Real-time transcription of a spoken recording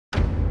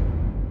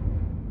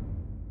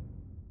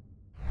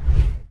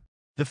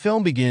The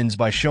film begins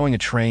by showing a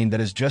train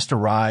that has just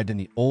arrived in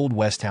the old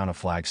west town of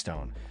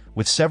Flagstone,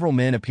 with several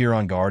men appear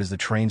on guard as the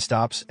train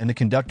stops and the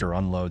conductor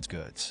unloads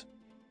goods.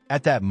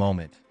 At that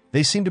moment,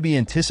 they seem to be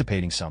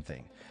anticipating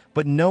something,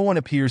 but no one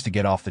appears to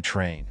get off the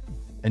train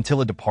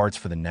until it departs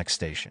for the next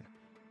station.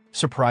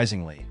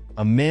 Surprisingly,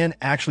 a man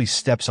actually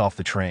steps off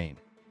the train,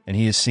 and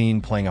he is seen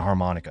playing a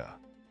harmonica.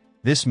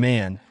 This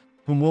man,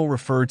 whom we'll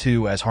refer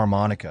to as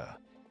Harmonica,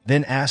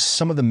 then asks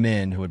some of the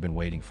men who had been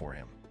waiting for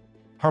him.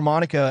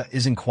 Harmonica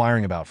is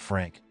inquiring about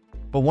Frank,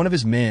 but one of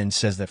his men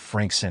says that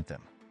Frank sent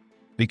them.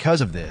 Because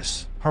of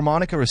this,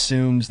 Harmonica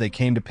assumes they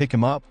came to pick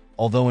him up,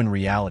 although in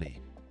reality,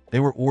 they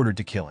were ordered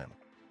to kill him.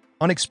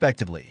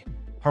 Unexpectedly,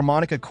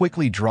 Harmonica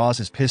quickly draws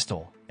his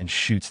pistol and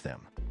shoots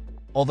them.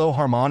 Although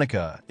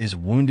Harmonica is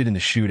wounded in the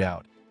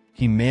shootout,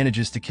 he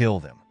manages to kill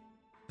them.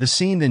 The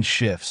scene then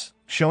shifts,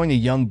 showing a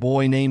young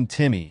boy named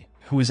Timmy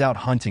who is out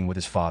hunting with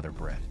his father,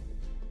 Brett.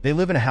 They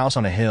live in a house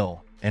on a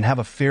hill and have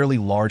a fairly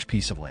large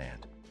piece of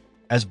land.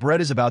 As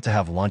Brett is about to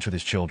have lunch with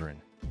his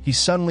children, he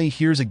suddenly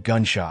hears a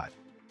gunshot,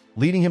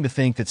 leading him to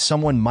think that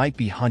someone might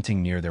be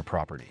hunting near their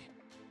property.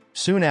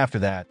 Soon after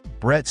that,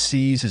 Brett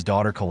sees his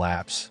daughter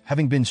collapse,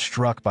 having been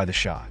struck by the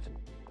shot.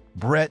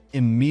 Brett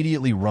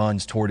immediately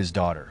runs toward his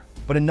daughter,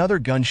 but another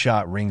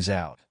gunshot rings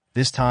out,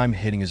 this time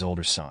hitting his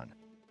older son.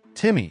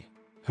 Timmy,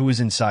 who is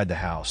inside the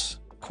house,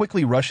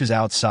 quickly rushes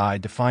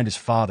outside to find his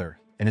father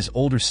and his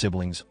older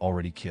siblings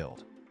already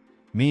killed.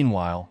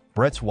 Meanwhile,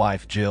 Brett's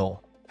wife,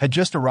 Jill, had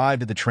just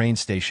arrived at the train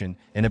station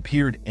and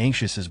appeared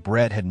anxious as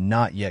Brett had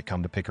not yet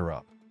come to pick her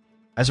up.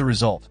 As a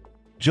result,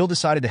 Jill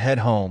decided to head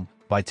home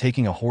by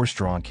taking a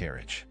horse-drawn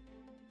carriage.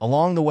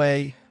 Along the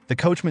way, the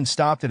coachman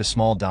stopped at a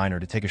small diner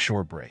to take a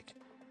short break,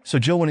 so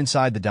Jill went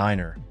inside the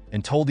diner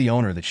and told the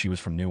owner that she was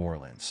from New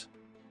Orleans.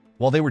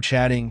 While they were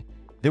chatting,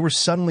 they were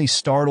suddenly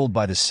startled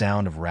by the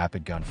sound of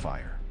rapid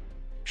gunfire.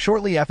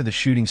 Shortly after the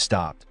shooting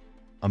stopped,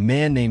 a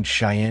man named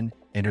Cheyenne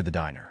entered the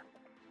diner.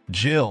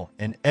 Jill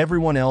and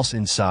everyone else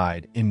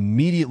inside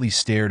immediately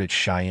stared at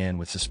Cheyenne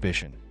with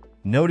suspicion,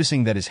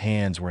 noticing that his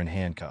hands were in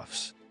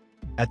handcuffs.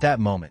 At that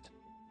moment,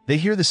 they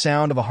hear the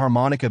sound of a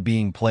harmonica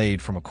being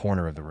played from a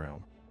corner of the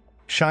room.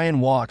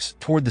 Cheyenne walks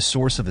toward the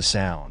source of the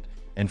sound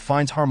and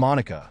finds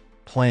Harmonica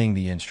playing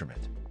the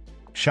instrument.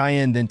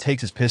 Cheyenne then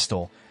takes his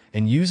pistol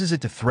and uses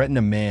it to threaten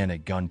a man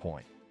at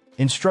gunpoint,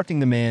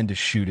 instructing the man to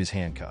shoot his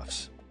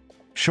handcuffs.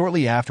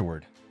 Shortly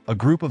afterward, a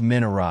group of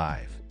men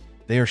arrive.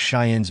 They are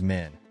Cheyenne's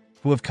men,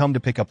 who have come to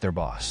pick up their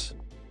boss.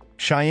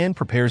 Cheyenne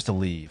prepares to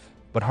leave,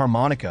 but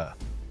Harmonica,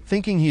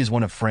 thinking he is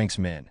one of Frank's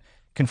men,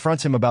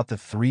 confronts him about the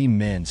 3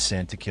 men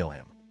sent to kill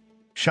him.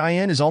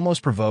 Cheyenne is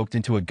almost provoked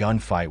into a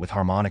gunfight with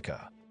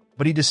Harmonica,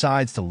 but he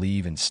decides to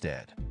leave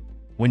instead.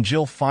 When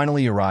Jill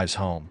finally arrives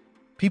home,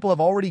 people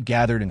have already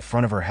gathered in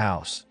front of her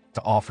house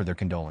to offer their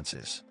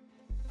condolences.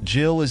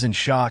 Jill is in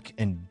shock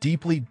and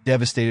deeply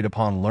devastated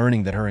upon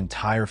learning that her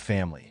entire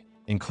family,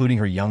 including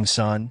her young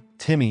son,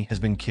 Timmy, has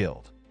been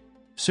killed.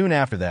 Soon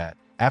after that,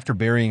 after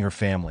burying her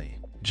family,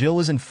 Jill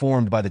is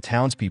informed by the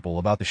townspeople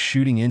about the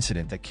shooting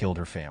incident that killed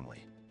her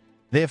family.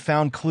 They have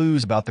found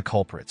clues about the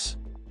culprits,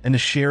 and the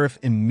sheriff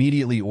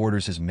immediately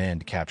orders his men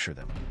to capture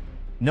them.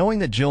 Knowing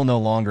that Jill no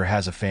longer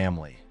has a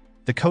family,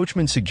 the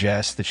coachman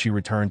suggests that she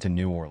return to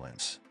New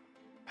Orleans.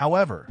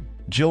 However,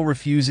 Jill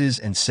refuses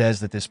and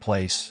says that this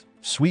place,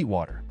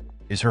 Sweetwater,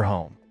 is her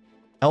home.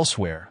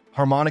 Elsewhere,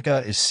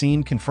 Harmonica is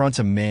seen confronts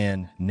a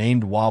man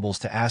named Wobbles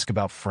to ask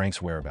about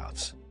Frank's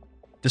whereabouts.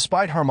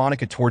 Despite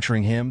Harmonica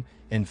torturing him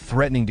and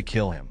threatening to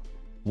kill him,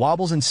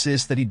 Wobbles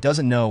insists that he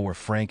doesn't know where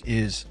Frank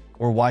is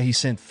or why he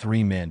sent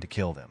 3 men to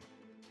kill them.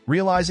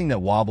 Realizing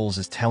that Wobbles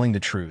is telling the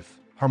truth,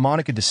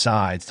 Harmonica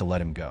decides to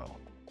let him go.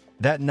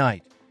 That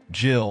night,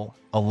 Jill,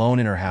 alone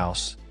in her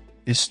house,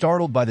 is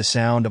startled by the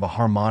sound of a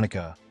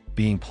harmonica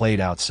being played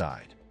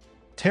outside.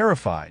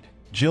 Terrified,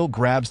 Jill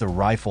grabs the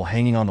rifle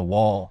hanging on the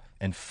wall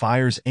and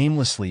fires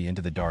aimlessly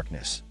into the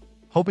darkness,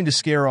 hoping to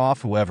scare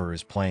off whoever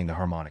is playing the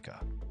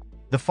harmonica.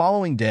 The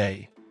following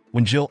day,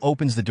 when Jill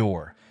opens the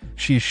door,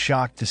 she is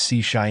shocked to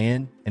see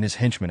Cheyenne and his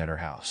henchmen at her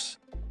house.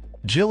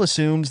 Jill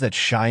assumes that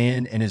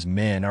Cheyenne and his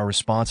men are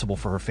responsible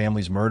for her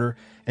family's murder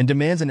and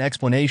demands an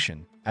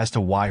explanation as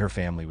to why her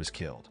family was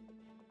killed.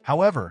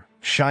 However,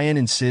 Cheyenne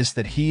insists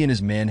that he and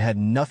his men had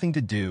nothing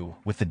to do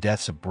with the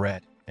deaths of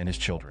Brett and his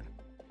children.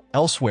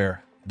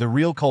 Elsewhere, the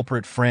real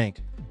culprit,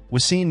 Frank,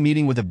 was seen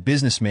meeting with a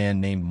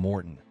businessman named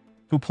Morton,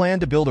 who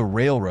planned to build a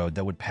railroad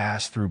that would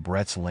pass through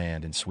Brett's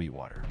land in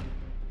Sweetwater.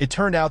 It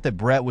turned out that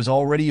Brett was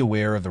already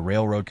aware of the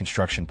railroad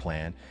construction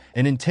plan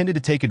and intended to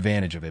take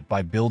advantage of it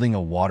by building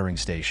a watering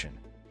station.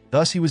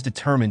 Thus, he was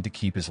determined to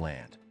keep his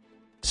land.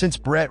 Since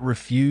Brett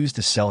refused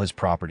to sell his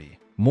property,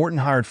 Morton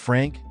hired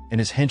Frank and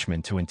his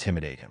henchmen to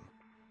intimidate him.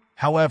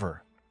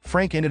 However,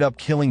 Frank ended up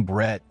killing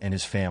Brett and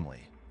his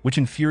family, which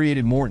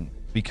infuriated Morton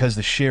because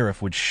the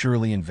sheriff would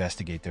surely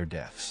investigate their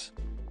deaths.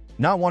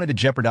 Not wanting to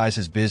jeopardize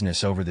his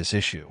business over this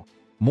issue,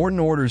 Morton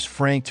orders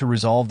Frank to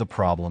resolve the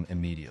problem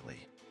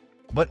immediately.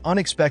 But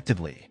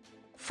unexpectedly,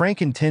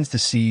 Frank intends to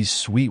seize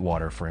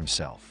Sweetwater for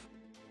himself.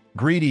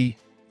 Greedy,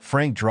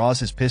 Frank draws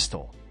his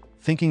pistol,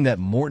 thinking that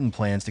Morton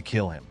plans to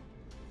kill him.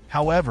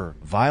 However,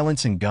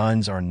 violence and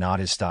guns are not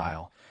his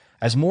style,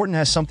 as Morton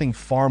has something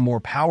far more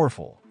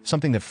powerful,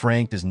 something that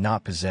Frank does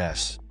not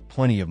possess: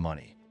 plenty of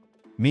money.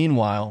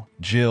 Meanwhile,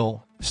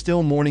 Jill,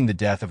 still mourning the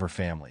death of her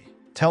family,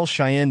 tells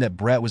Cheyenne that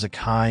Brett was a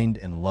kind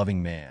and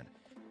loving man,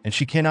 and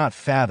she cannot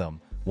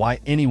fathom why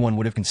anyone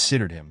would have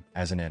considered him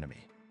as an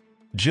enemy.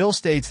 Jill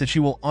states that she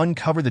will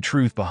uncover the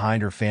truth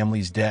behind her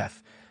family's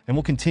death and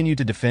will continue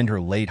to defend her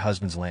late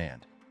husband's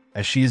land,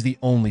 as she is the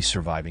only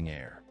surviving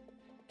heir.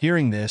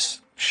 Hearing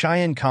this,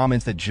 Cheyenne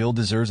comments that Jill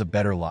deserves a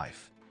better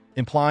life,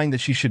 implying that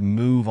she should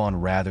move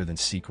on rather than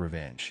seek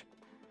revenge.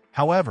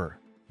 However,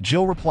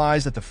 Jill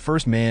replies that the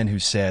first man who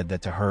said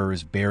that to her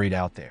is buried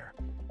out there,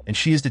 and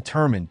she is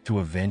determined to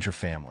avenge her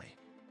family.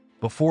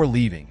 Before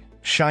leaving,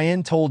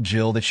 Cheyenne told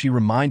Jill that she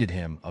reminded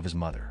him of his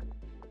mother.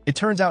 It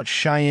turns out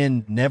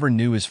Cheyenne never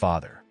knew his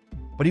father,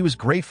 but he was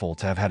grateful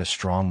to have had a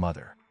strong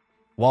mother.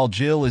 While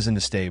Jill is in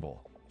the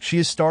stable, she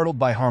is startled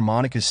by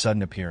Harmonica's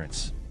sudden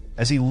appearance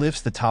as he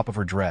lifts the top of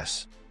her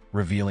dress,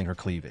 revealing her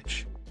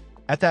cleavage.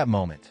 At that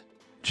moment,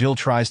 Jill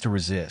tries to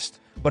resist,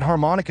 but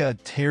Harmonica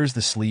tears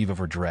the sleeve of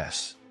her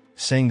dress,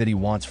 saying that he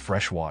wants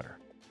fresh water.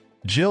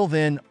 Jill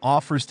then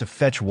offers to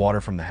fetch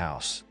water from the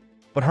house,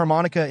 but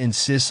Harmonica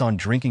insists on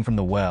drinking from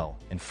the well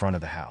in front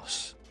of the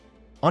house.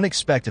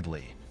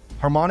 Unexpectedly,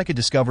 Harmonica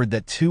discovered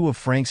that two of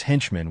Frank's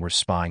henchmen were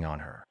spying on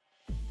her.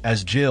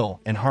 As Jill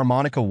and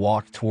Harmonica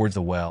walked towards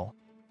the well,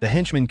 the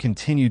henchmen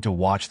continued to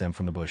watch them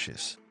from the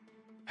bushes.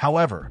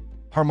 However,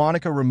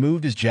 Harmonica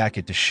removed his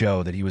jacket to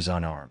show that he was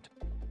unarmed.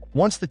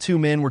 Once the two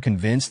men were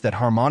convinced that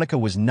Harmonica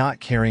was not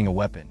carrying a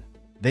weapon,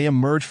 they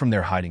emerged from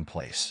their hiding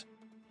place,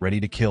 ready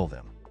to kill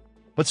them.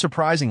 But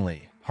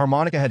surprisingly,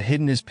 Harmonica had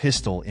hidden his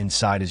pistol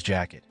inside his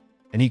jacket,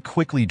 and he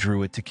quickly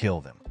drew it to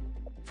kill them.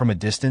 From a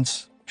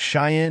distance,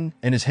 Cheyenne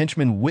and his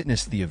henchmen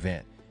witnessed the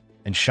event,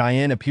 and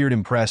Cheyenne appeared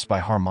impressed by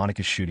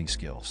Harmonica's shooting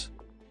skills.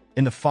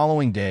 In the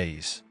following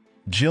days,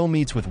 Jill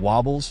meets with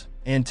Wobbles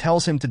and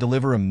tells him to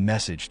deliver a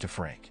message to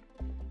Frank.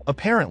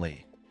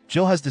 Apparently,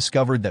 Jill has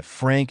discovered that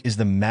Frank is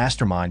the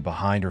mastermind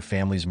behind her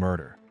family's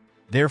murder.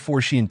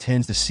 Therefore, she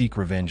intends to seek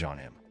revenge on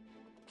him.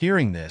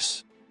 Hearing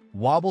this,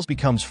 Wobbles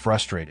becomes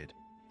frustrated,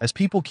 as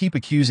people keep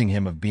accusing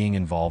him of being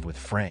involved with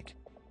Frank.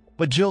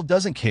 But Jill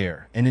doesn't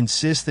care and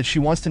insists that she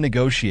wants to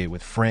negotiate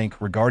with Frank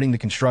regarding the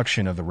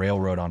construction of the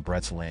railroad on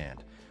Brett's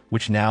land,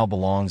 which now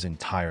belongs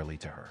entirely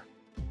to her.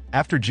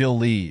 After Jill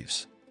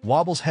leaves,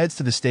 Wobbles heads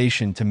to the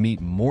station to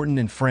meet Morton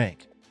and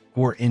Frank,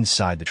 who are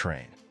inside the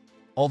train.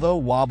 Although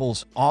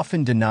Wobbles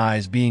often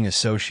denies being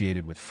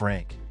associated with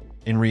Frank,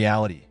 in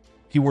reality,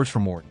 he works for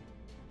Morton.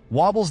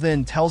 Wobbles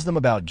then tells them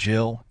about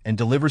Jill and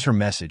delivers her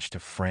message to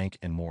Frank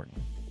and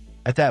Morton.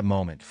 At that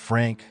moment,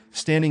 Frank,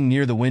 standing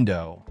near the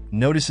window,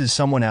 notices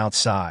someone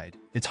outside.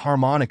 It's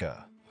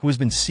Harmonica, who has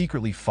been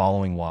secretly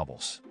following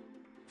Wobbles.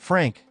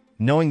 Frank,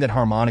 knowing that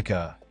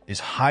Harmonica is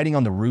hiding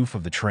on the roof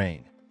of the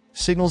train,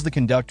 signals the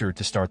conductor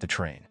to start the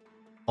train.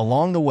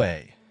 Along the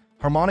way,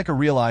 Harmonica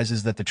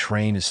realizes that the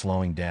train is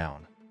slowing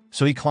down,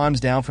 so he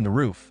climbs down from the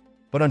roof,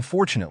 but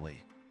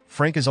unfortunately,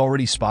 Frank has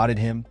already spotted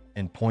him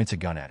and points a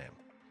gun at him.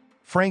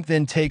 Frank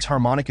then takes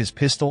Harmonica's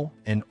pistol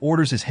and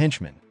orders his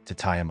henchmen to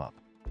tie him up.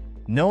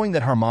 Knowing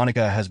that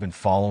Harmonica has been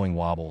following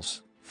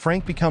Wobbles,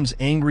 Frank becomes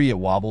angry at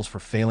Wobbles for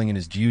failing in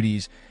his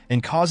duties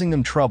and causing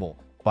them trouble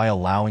by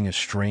allowing a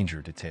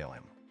stranger to tail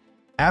him.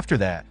 After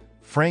that,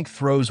 Frank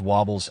throws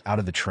Wobbles out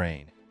of the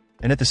train,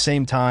 and at the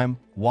same time,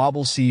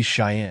 Wobbles sees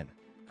Cheyenne,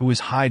 who is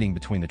hiding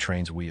between the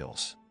train's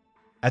wheels.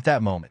 At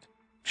that moment,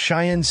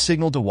 Cheyenne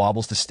signaled to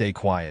Wobbles to stay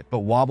quiet, but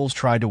Wobbles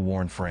tried to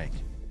warn Frank.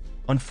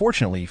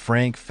 Unfortunately,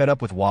 Frank, fed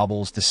up with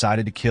Wobbles,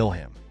 decided to kill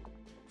him.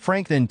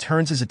 Frank then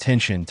turns his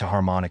attention to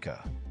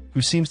Harmonica,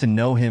 who seems to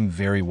know him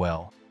very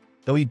well,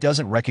 though he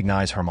doesn't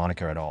recognize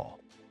Harmonica at all.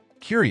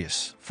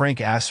 Curious,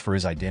 Frank asks for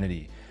his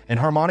identity, and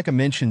Harmonica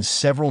mentions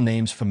several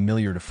names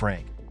familiar to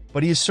Frank,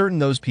 but he is certain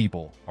those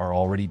people are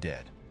already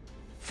dead.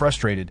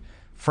 Frustrated,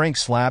 Frank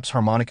slaps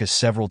Harmonica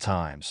several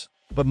times,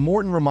 but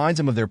Morton reminds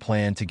him of their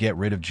plan to get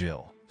rid of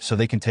Jill so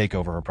they can take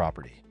over her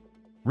property.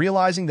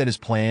 Realizing that his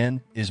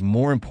plan is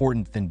more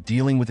important than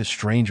dealing with a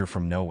stranger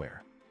from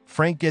nowhere,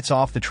 Frank gets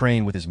off the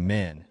train with his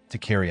men to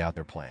carry out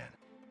their plan.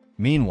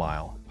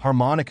 Meanwhile,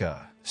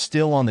 Harmonica,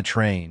 still on the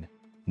train,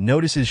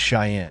 notices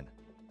Cheyenne,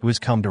 who has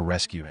come to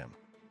rescue him.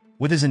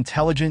 With his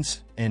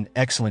intelligence and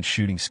excellent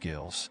shooting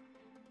skills,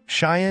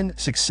 Cheyenne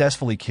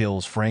successfully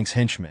kills Frank's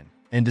henchman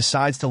and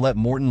decides to let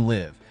Morton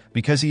live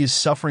because he is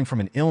suffering from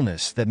an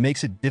illness that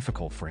makes it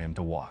difficult for him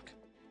to walk.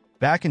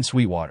 Back in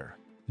Sweetwater,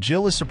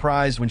 Jill is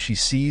surprised when she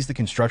sees the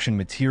construction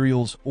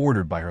materials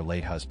ordered by her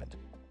late husband.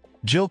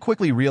 Jill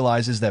quickly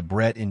realizes that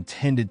Brett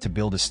intended to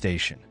build a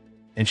station,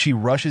 and she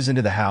rushes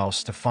into the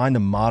house to find the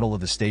model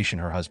of the station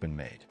her husband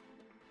made.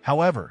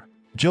 However,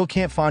 Jill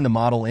can't find the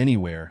model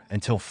anywhere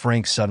until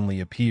Frank suddenly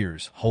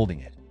appears, holding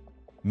it.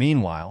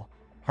 Meanwhile,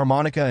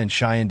 Harmonica and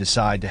Cheyenne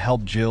decide to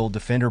help Jill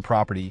defend her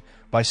property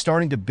by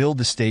starting to build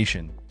the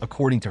station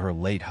according to her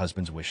late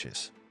husband's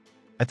wishes.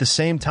 At the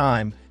same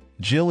time,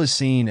 Jill is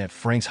seen at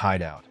Frank's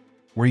hideout,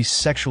 where he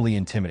sexually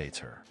intimidates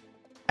her.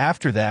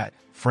 After that,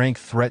 Frank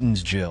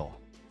threatens Jill,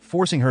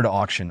 forcing her to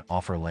auction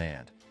off her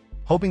land,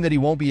 hoping that he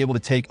won't be able to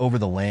take over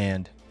the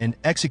land and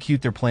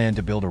execute their plan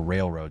to build a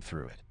railroad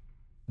through it.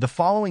 The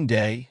following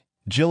day,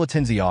 Jill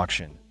attends the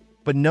auction,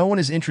 but no one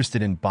is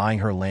interested in buying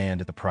her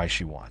land at the price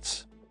she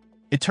wants.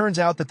 It turns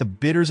out that the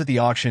bidders at the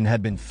auction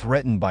had been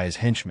threatened by his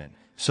henchmen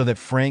so that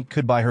Frank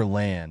could buy her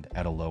land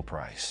at a low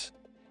price.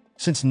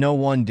 Since no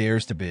one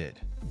dares to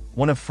bid,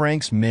 one of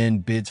Frank's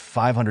men bids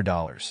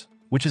 $500,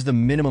 which is the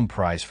minimum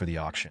price for the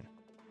auction.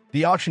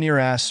 The auctioneer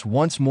asks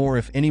once more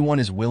if anyone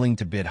is willing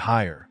to bid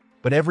higher,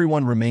 but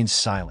everyone remains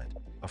silent,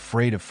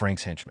 afraid of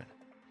Frank's henchmen.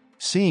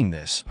 Seeing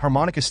this,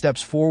 Harmonica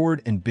steps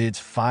forward and bids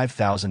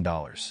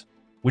 $5,000,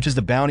 which is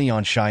the bounty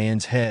on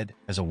Cheyenne's head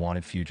as a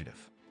wanted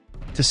fugitive.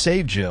 To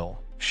save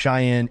Jill,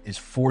 Cheyenne is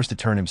forced to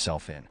turn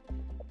himself in.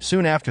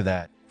 Soon after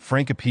that,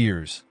 Frank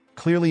appears,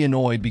 clearly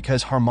annoyed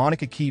because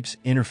Harmonica keeps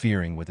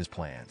interfering with his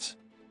plans.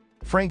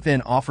 Frank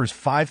then offers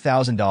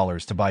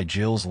 $5,000 to buy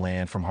Jill's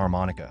land from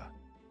Harmonica,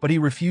 but he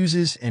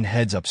refuses and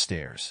heads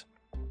upstairs.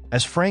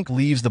 As Frank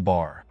leaves the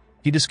bar,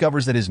 he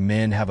discovers that his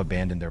men have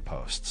abandoned their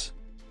posts.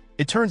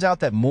 It turns out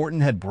that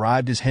Morton had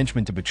bribed his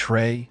henchmen to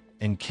betray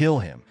and kill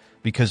him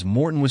because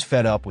Morton was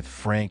fed up with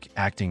Frank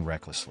acting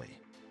recklessly.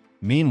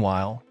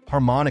 Meanwhile,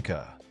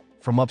 Harmonica,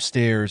 from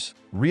upstairs,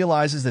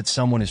 realizes that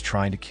someone is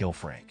trying to kill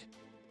Frank.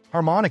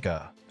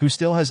 Harmonica, who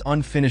still has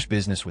unfinished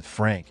business with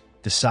Frank,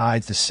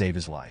 decides to save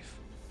his life.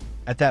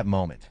 At that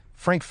moment,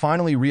 Frank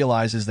finally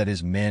realizes that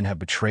his men have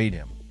betrayed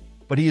him,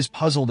 but he is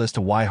puzzled as to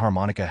why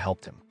Harmonica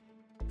helped him.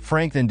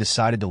 Frank then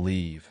decided to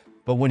leave,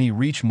 but when he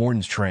reached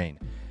Morton's train,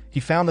 he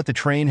found that the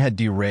train had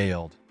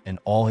derailed and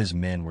all his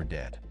men were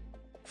dead.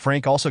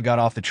 Frank also got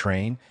off the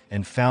train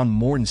and found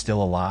Morton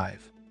still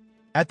alive.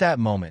 At that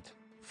moment,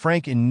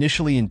 Frank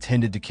initially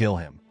intended to kill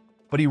him,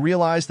 but he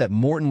realized that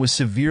Morton was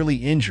severely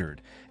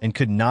injured and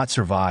could not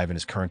survive in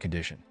his current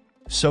condition,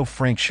 so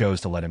Frank chose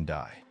to let him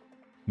die.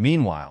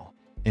 Meanwhile,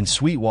 in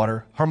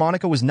Sweetwater,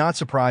 Harmonica was not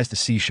surprised to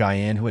see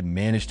Cheyenne, who had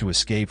managed to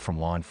escape from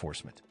law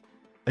enforcement.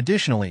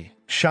 Additionally,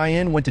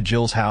 Cheyenne went to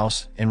Jill's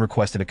house and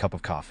requested a cup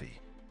of coffee.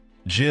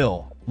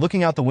 Jill,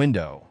 looking out the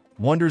window,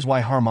 wonders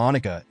why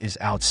Harmonica is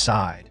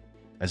outside,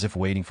 as if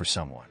waiting for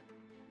someone.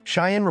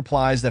 Cheyenne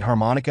replies that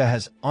Harmonica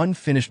has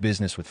unfinished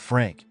business with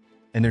Frank,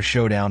 and their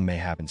showdown may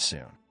happen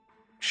soon.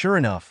 Sure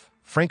enough,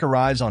 Frank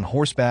arrives on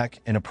horseback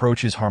and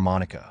approaches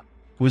Harmonica,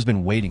 who has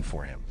been waiting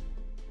for him.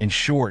 In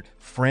short,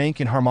 Frank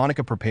and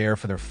Harmonica prepare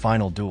for their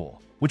final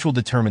duel, which will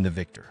determine the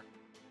victor.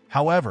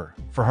 However,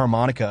 for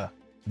Harmonica,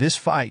 this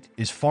fight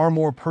is far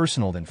more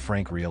personal than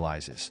Frank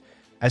realizes,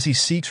 as he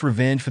seeks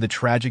revenge for the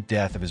tragic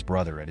death of his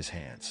brother at his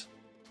hands.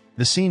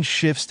 The scene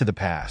shifts to the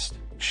past,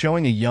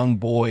 showing a young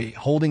boy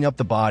holding up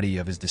the body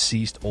of his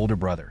deceased older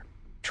brother,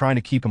 trying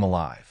to keep him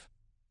alive.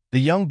 The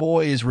young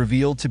boy is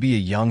revealed to be a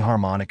young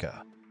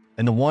Harmonica,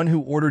 and the one who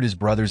ordered his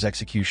brother's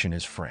execution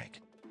is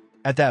Frank.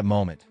 At that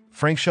moment,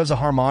 Frank shoves a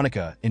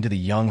harmonica into the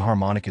young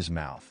Harmonica's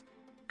mouth,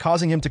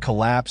 causing him to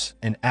collapse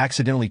and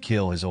accidentally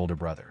kill his older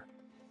brother.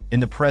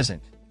 In the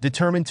present,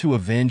 determined to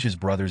avenge his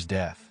brother's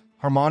death,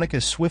 Harmonica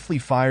swiftly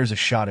fires a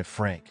shot at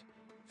Frank,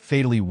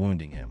 fatally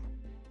wounding him.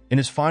 In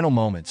his final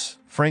moments,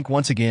 Frank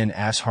once again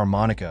asks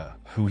Harmonica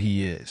who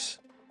he is.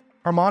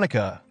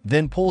 Harmonica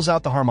then pulls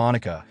out the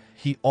harmonica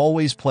he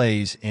always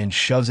plays and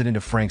shoves it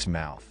into Frank's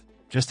mouth,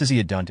 just as he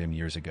had done to him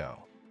years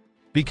ago.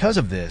 Because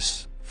of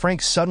this,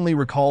 Frank suddenly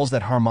recalls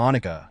that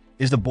Harmonica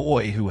is the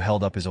boy who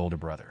held up his older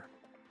brother.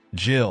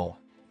 Jill,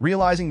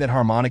 realizing that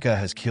Harmonica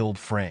has killed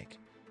Frank,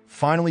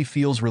 finally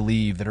feels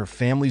relieved that her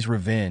family's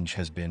revenge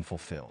has been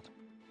fulfilled.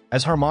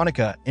 As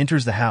Harmonica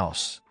enters the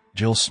house,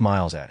 Jill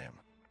smiles at him.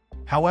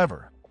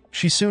 However,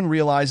 she soon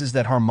realizes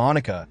that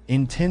Harmonica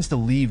intends to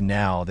leave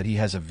now that he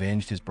has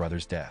avenged his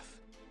brother's death.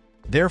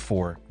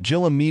 Therefore,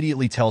 Jill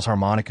immediately tells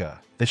Harmonica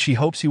that she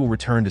hopes he will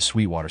return to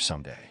Sweetwater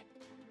someday.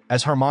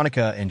 As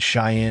Harmonica and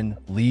Cheyenne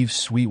leave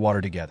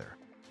Sweetwater together,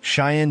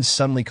 Cheyenne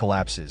suddenly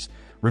collapses,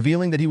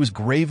 revealing that he was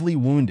gravely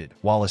wounded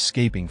while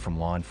escaping from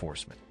law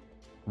enforcement.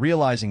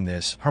 Realizing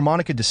this,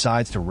 Harmonica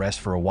decides to rest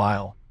for a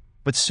while,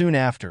 but soon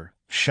after,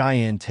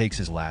 Cheyenne takes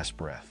his last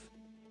breath.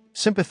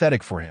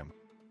 Sympathetic for him,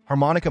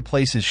 Harmonica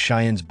places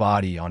Cheyenne's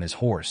body on his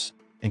horse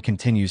and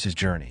continues his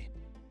journey.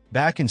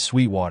 Back in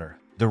Sweetwater,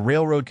 the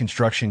railroad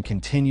construction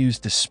continues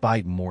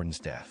despite Morton's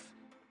death.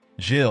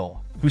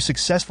 Jill, who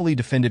successfully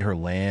defended her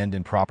land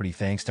and property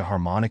thanks to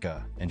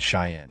Harmonica and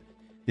Cheyenne,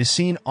 is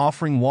seen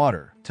offering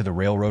water to the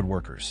railroad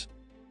workers,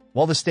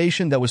 while the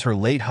station that was her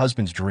late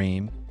husband's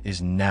dream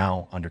is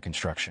now under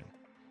construction.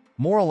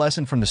 Moral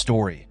lesson from the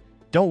story: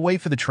 don't wait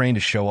for the train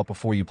to show up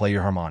before you play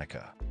your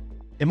harmonica.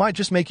 It might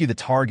just make you the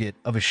target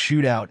of a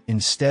shootout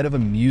instead of a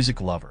music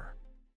lover.